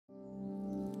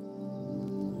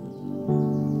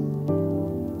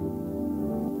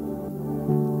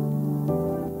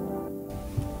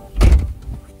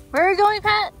are we going,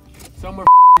 Pat? Somewhere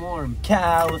warm.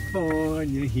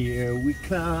 California, here we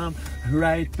come,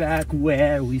 right back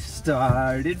where we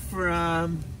started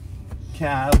from.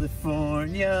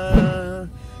 California,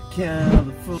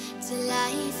 California. To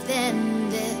life than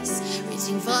this,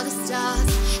 reaching for the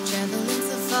stars, traveling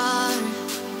so far,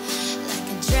 like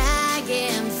a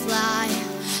dragonfly.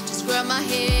 Just grab my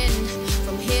hand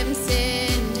from heaven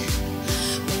send.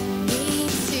 We need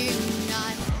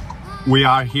tonight. We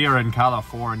are here in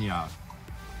California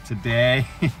today.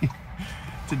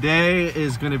 Today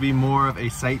is going to be more of a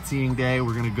sightseeing day.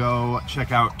 We're going to go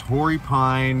check out Torrey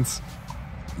Pines,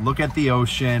 look at the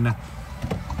ocean.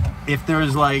 If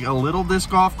there's like a little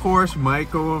disc golf course, we might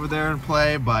go over there and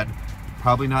play, but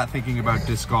probably not thinking about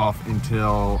disc golf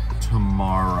until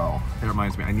tomorrow. That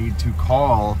reminds me, I need to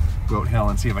call Goat Hill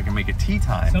and see if I can make a tee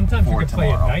time. Sometimes you can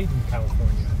tomorrow. play at night in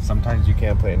California. Sometimes you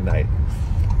can play at night.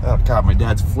 Oh God, my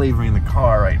dad's flavoring the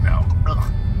car right now.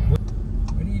 Ugh.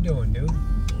 What are you doing, dude?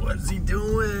 What's he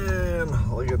doing?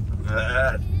 Look at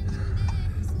that.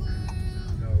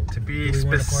 No. To be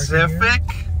specific,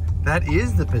 that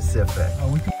is the Pacific.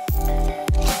 Oh, we can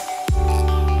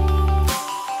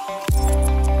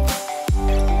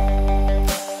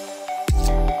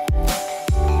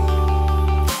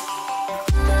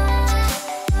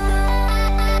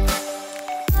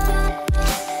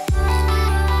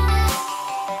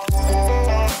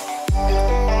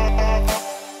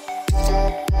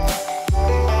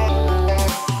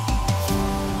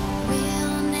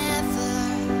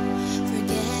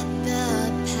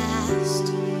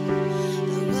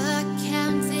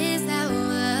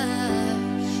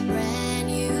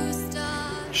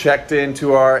checked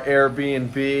into our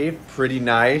Airbnb, pretty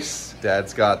nice.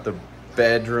 Dad's got the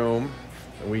bedroom,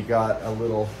 and we got a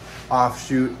little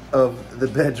offshoot of the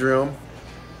bedroom.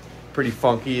 Pretty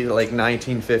funky, like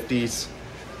 1950s.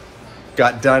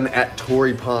 Got done at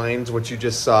Torrey Pines, which you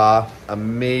just saw.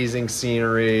 Amazing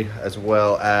scenery, as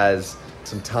well as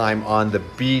some time on the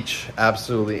beach.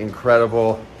 Absolutely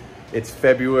incredible. It's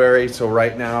February, so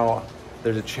right now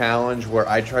there's a challenge where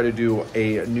I try to do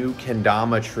a new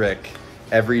kendama trick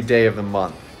every day of the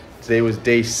month. Today was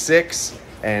day 6,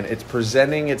 and it's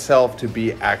presenting itself to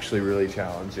be actually really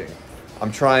challenging.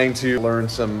 I'm trying to learn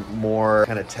some more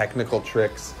kind of technical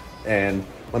tricks, and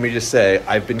let me just say,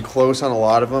 I've been close on a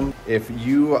lot of them. If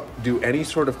you do any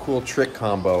sort of cool trick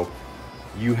combo,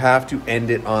 you have to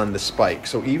end it on the spike.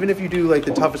 So even if you do like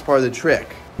the toughest part of the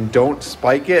trick, don't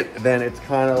spike it, then it's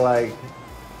kind of like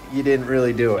you didn't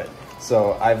really do it.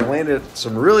 So I've landed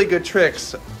some really good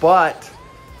tricks, but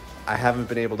I haven't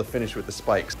been able to finish with the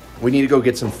spikes. We need to go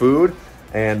get some food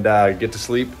and get to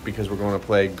sleep, because we're going to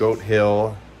play Goat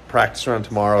Hill, practice round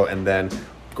tomorrow, and then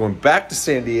going back to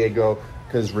San Diego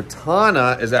because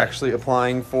Ratana is actually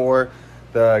applying for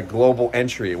the global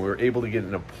entry. We were able to get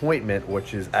an appointment,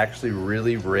 which is actually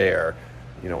really rare,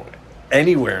 you know,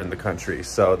 anywhere in the country.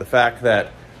 So the fact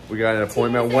that we got an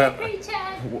appointment,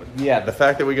 the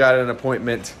fact that we got an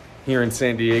appointment here in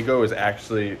San Diego is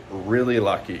actually really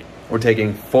lucky. We're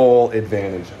taking full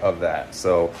advantage of that.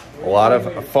 So a lot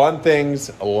of fun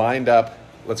things lined up.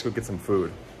 Let's go get some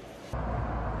food.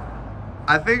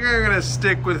 I think I'm gonna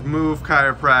stick with Move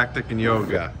Chiropractic and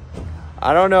Yoga.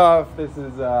 I don't know if this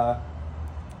is, there's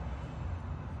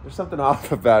something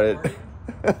off about it.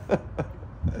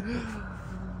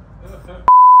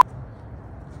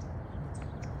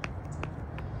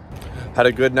 Had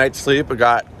a good night's sleep. It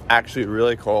got actually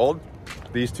really cold.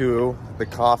 These two, the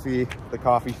coffee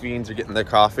fiends are getting their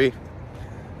coffee.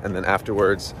 And then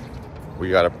afterwards, we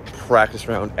got a practice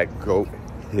round at Goat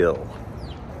Hill.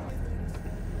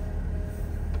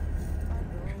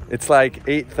 It's like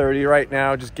 8:30 right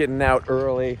now, just getting out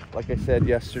early. Like I said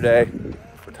yesterday,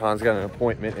 Ratan's got an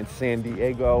appointment in San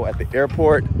Diego at the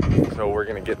airport. So we're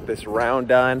gonna get this round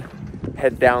done,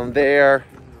 head down there,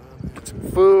 get some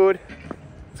food.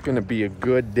 It's gonna be a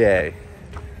good day.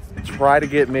 Try to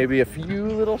get maybe a few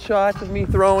little shots of me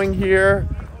throwing here,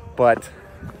 but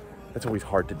that's always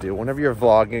hard to do. Whenever you're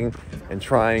vlogging and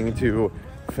trying to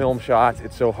film shots,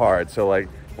 it's so hard. So like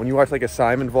when you watch like a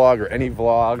Simon vlog or any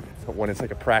vlog, when it's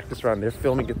like a practice round, they're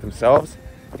filming it themselves,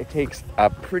 it takes a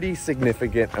pretty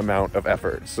significant amount of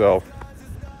effort. So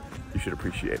you should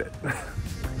appreciate it,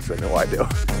 because I know I do.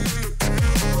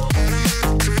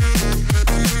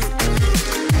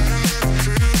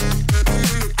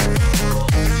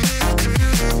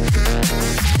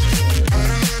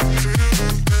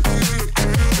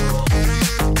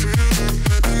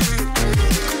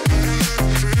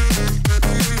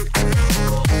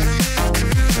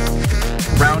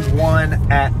 Round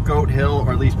 1 at Goat Hill,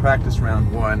 or at least practice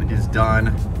round 1, is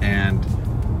done and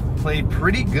played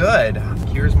pretty good.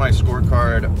 Here's my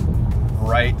scorecard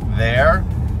right there.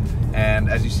 And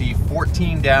as you see,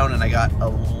 14 down, and I got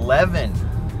 11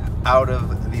 out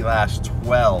of the last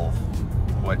 12,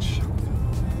 which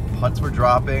putts were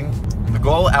dropping. The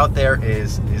goal out there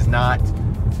is not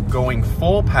going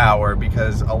full power,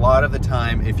 because a lot of the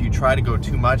time if you try to go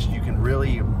too much, you can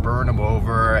really burn them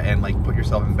over and like put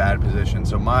yourself in bad position.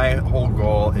 So my whole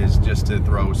goal is just to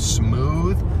throw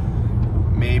smooth,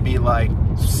 maybe like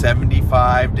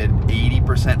 75 to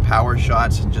 80% power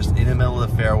shots just in the middle of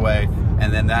the fairway,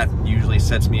 and then that usually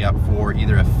sets me up for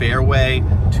either a fairway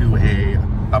to a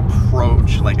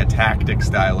approach, like a tactic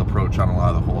style approach on a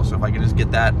lot of the holes. So if I can just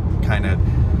get that kind of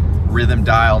rhythm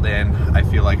dialed in, I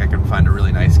feel like I can find a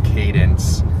really nice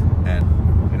cadence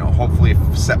and, you know, hopefully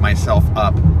set myself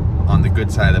up on the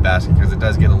good side of the basket, because it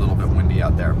does get a little bit windy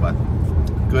out there. But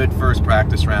good first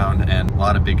practice round and a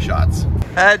lot of big shots.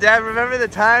 Dad, remember the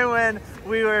time when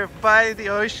we were by the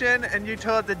ocean and you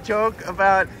told the joke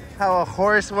about how a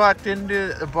horse walked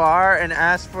into the bar and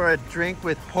asked for a drink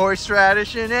with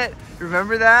horseradish in it?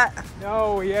 Remember that?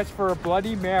 No, he asked for a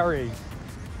Bloody Mary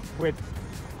with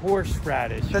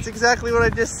horseradish. That's exactly what I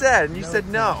just said, and you said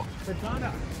no.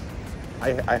 Katana.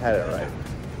 I had it right.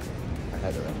 I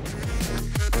had it right.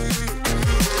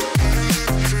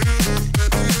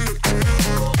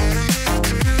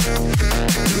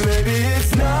 Maybe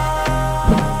it's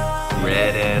not.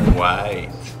 Red and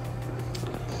white.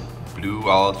 Blue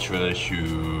Ultra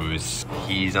shoes.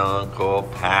 He's Uncle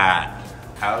Pat.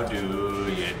 How do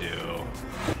you do?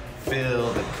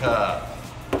 Fill the cup.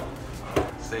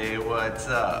 Say what's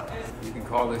up. You can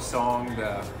call this song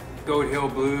the Goat Hill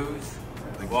Blues.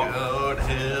 The Goat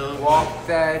Hill. Walk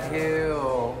that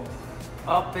hill,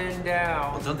 up and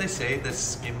down. Well, don't they say the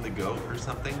skin the goat or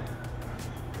something?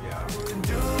 Yeah. Wouldn't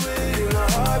do it in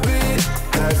a heartbeat.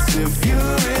 That's if you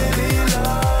really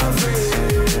love me.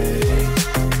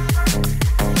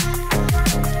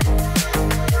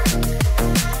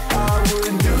 I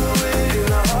wouldn't do it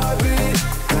in a heartbeat.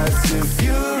 That's if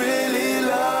you really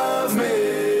love me.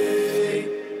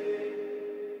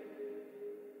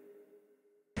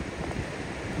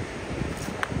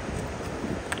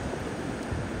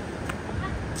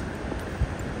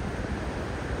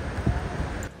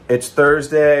 It's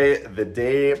Thursday, the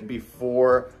day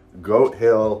before Goat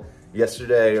Hill.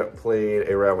 Yesterday, played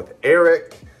a round with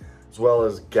Eric, as well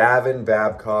as Gavin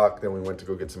Babcock. Then we went to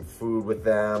go get some food with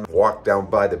them, walked down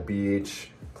by the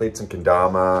beach, played some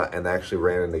kendama, and actually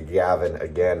ran into Gavin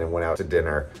again and went out to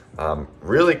dinner.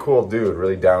 Really cool dude,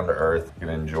 really down to earth.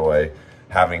 Gonna enjoy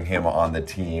having him on the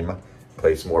team.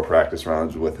 Play some more practice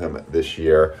rounds with him this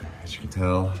year. As you can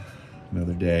tell,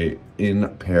 another day in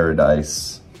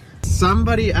paradise.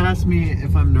 Somebody asked me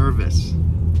if I'm nervous.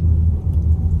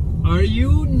 Are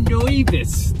you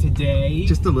nervous today?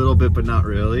 Just a little bit, but not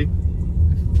really.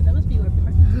 That must be your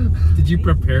partner. Did you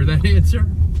prepare that answer?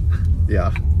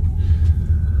 Yeah.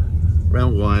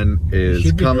 Round one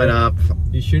is coming up.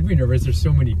 You should be nervous. There's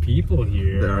so many people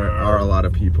here. There are a lot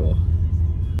of people.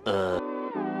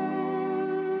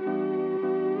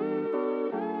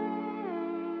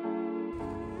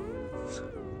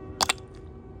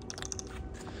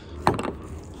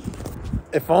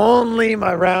 If only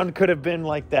my round could have been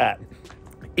like that.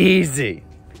 Easy.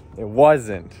 It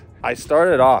wasn't. I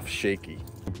started off shaky.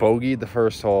 Bogeyed the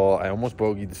first hole, I almost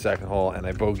bogeyed the second hole, and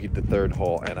I bogeyed the third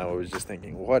hole, and I was just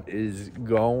thinking, what is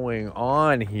going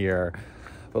on here?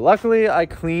 But luckily, I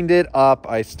cleaned it up.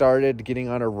 I started getting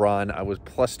on a run. I was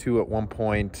 +2 at one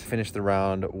point, finished the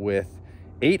round with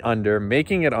 8 under,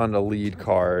 making it on the lead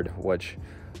card, which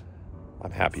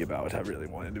I'm happy about. I really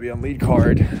wanted to be on lead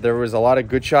card. There was a lot of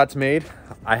good shots made.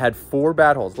 I had 4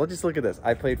 bad holes. Let's just look at this.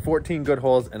 I played 14 good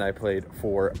holes and I played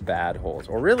 4 bad holes,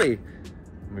 or really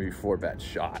maybe 4 bad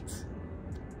shots,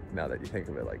 now that you think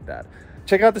of it like that.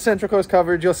 Check out the Central Coast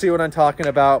coverage. You'll see what I'm talking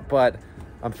about, but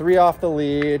I'm 3 off the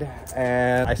lead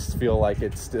and I feel like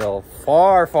it's still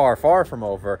far, far, far from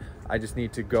over. I just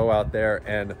need to go out there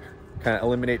and kind of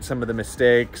eliminate some of the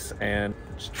mistakes and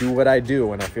just do what I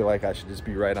do, and I feel like I should just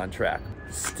be right on track.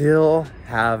 Still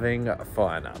having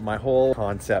fun. My whole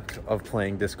concept of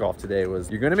playing disc golf today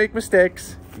was, you're gonna make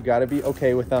mistakes, you gotta be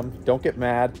okay with them, don't get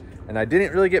mad. And I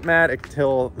didn't really get mad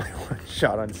until my one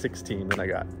shot on 16, and I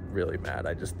got really mad.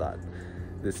 I just thought,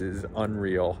 this is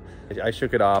unreal. I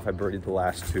shook it off. I birdied the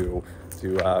last 2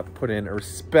 to put in a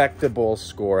respectable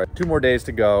score. 2 more days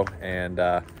to go, and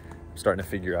starting to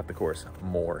figure out the course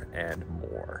more and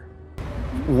more.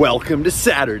 Welcome to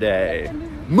Saturday.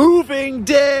 Moving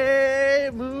day,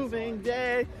 moving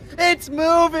day. It's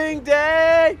moving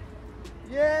day.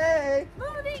 Yay.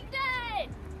 Moving day!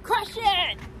 Crush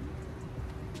it!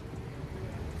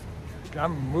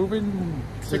 I'm moving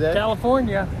to Today?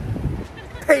 California.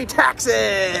 pay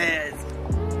taxes.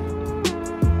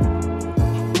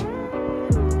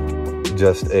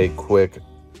 Just a quick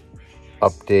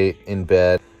update in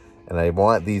bed, and I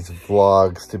want these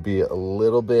vlogs to be a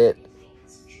little bit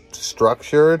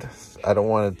structured. I don't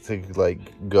want it to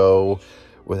like go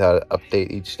without an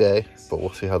update each day, but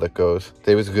we'll see how that goes.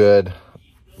 Day was good,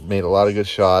 made a lot of good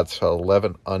shots,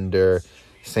 11 under,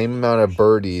 same amount of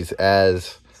birdies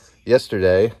as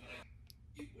yesterday.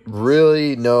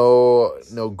 Really no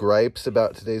gripes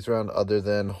about today's round other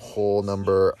than hole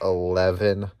number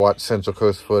 11. Watched Central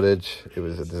Coast footage. It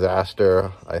was a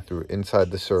disaster. I threw inside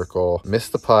the circle,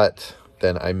 missed the putt,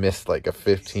 then I missed like a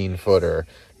 15-footer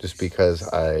just because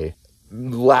I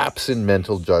lapse in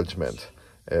mental judgment.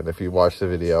 And if you watch the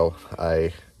video,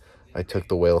 I took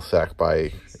the whale sack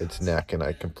by its neck and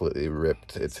I completely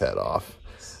ripped its head off.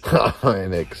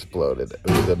 And it exploded. It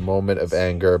was a moment of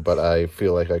anger, but I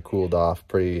feel like I cooled off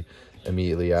pretty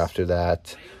immediately after that.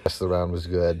 The rest of the round was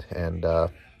good, and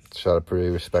shot a pretty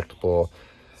respectable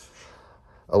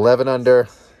 11 under,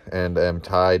 and am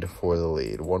tied for the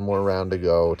lead. One more round to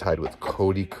go, tied with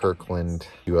Cody Kirkland,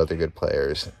 2 other good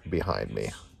players behind me.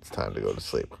 It's time to go to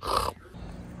sleep.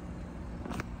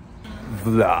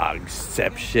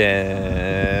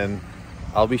 Vlogception.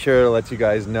 I'll be sure to let you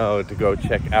guys know to go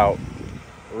check out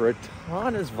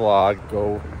Ratana's vlog.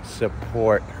 Go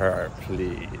support her,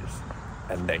 please,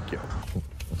 and thank you.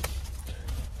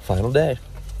 Final day.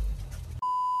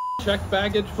 Check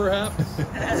baggage, perhaps.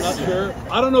 I'm not sure.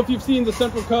 I don't know if you've seen the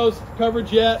Central Coast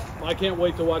coverage yet. I can't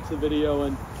wait to watch the video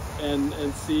and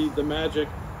see the magic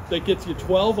that gets you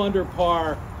 12 under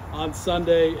par on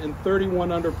Sunday and 31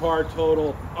 under par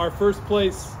total. Our first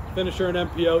place finisher in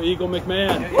MPO, Eagle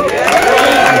McMahon.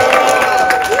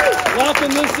 Locking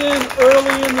this in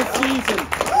early in the season.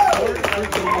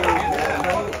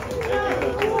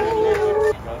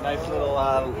 Got a nice little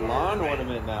lawn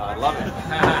ornament now. I love it.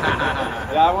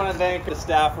 Yeah, I want to thank the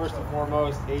staff first and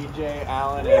foremost, AJ,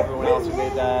 Alan, and everyone else who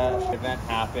made that event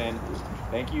happen.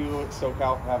 Thank you,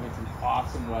 SoCal, for having some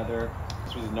awesome weather.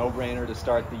 This was a no-brainer to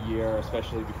start the year,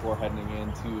 especially before heading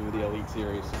into the Elite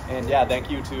Series. And yeah,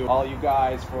 thank you to all you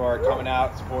guys for coming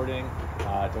out, supporting.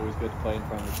 It's always good to play in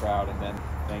front of the crowd. And then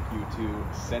thank you to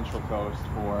Central Coast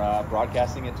for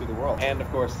broadcasting it to the world. And of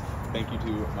course, thank you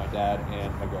to my dad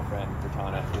and my girlfriend,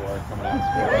 Ratana, for coming out and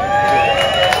supporting.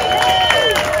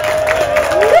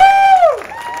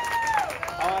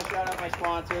 I want to shout out my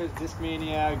sponsors,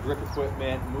 Discmania, Grip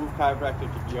Equipment, Move Chiropractic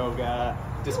Yoga,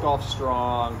 Disc Golf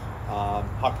Strong,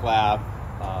 Huck Lab,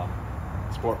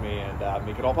 support me and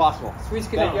make it all possible.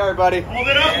 Thank you, everybody. Hold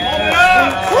it up! Hold it up!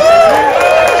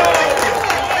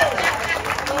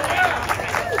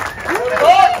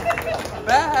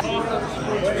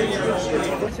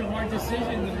 It's a hard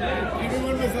decision to make.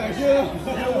 Everyone was like, yeah.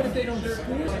 What if they don't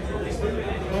score?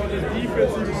 Oh, the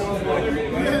defense even was like,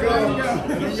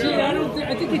 shit,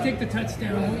 I think they take the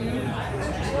touchdown.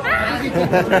 I think they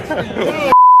take the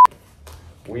touchdown.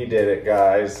 We did it,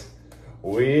 guys.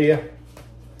 We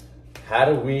had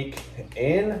a week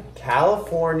in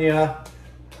California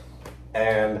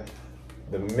and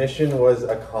the mission was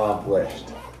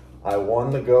accomplished. I won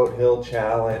the Goat Hill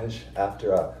Challenge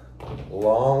after a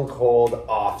long, cold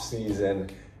off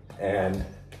season, and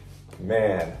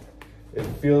man, it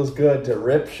feels good to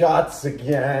rip shots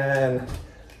again.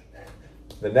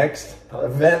 The next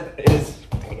event is,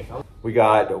 we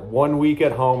got 1 week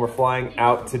at home. We're flying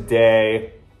out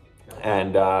today,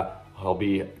 and I'll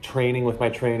be training with my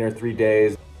trainer 3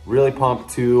 days. Really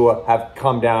pumped to have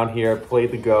come down here, play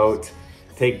the GOAT,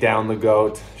 take down the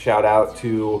GOAT. Shout out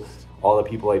to all the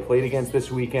people I played against this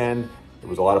weekend. It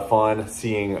was a lot of fun.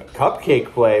 Seeing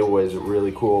Cupcake play was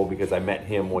really cool because I met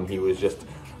him when he was just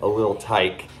a little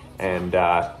tyke, and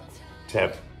to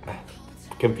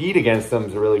compete against them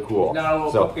is really cool. Not a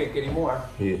little cupcake anymore.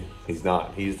 He's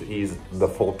not. He's the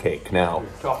full cake now.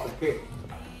 Chocolate cake.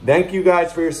 Thank you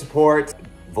guys for your support.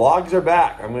 Vlogs are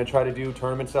back. I'm going to try to do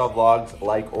tournament style vlogs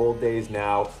like old days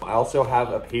now. I also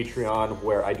have a Patreon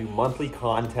where I do monthly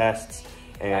contests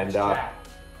and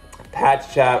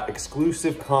patch chat,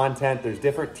 exclusive content. There's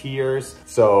different tiers,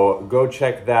 so go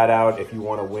check that out if you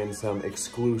want to win some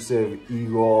exclusive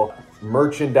Eagle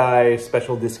merchandise,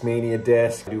 special Discmania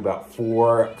disc. I do about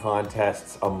 4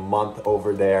 contests a month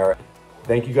over there.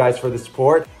 Thank you guys for the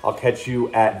support. I'll catch you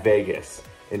at Vegas.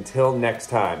 Until next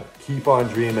time, keep on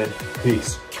dreaming.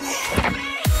 Peace.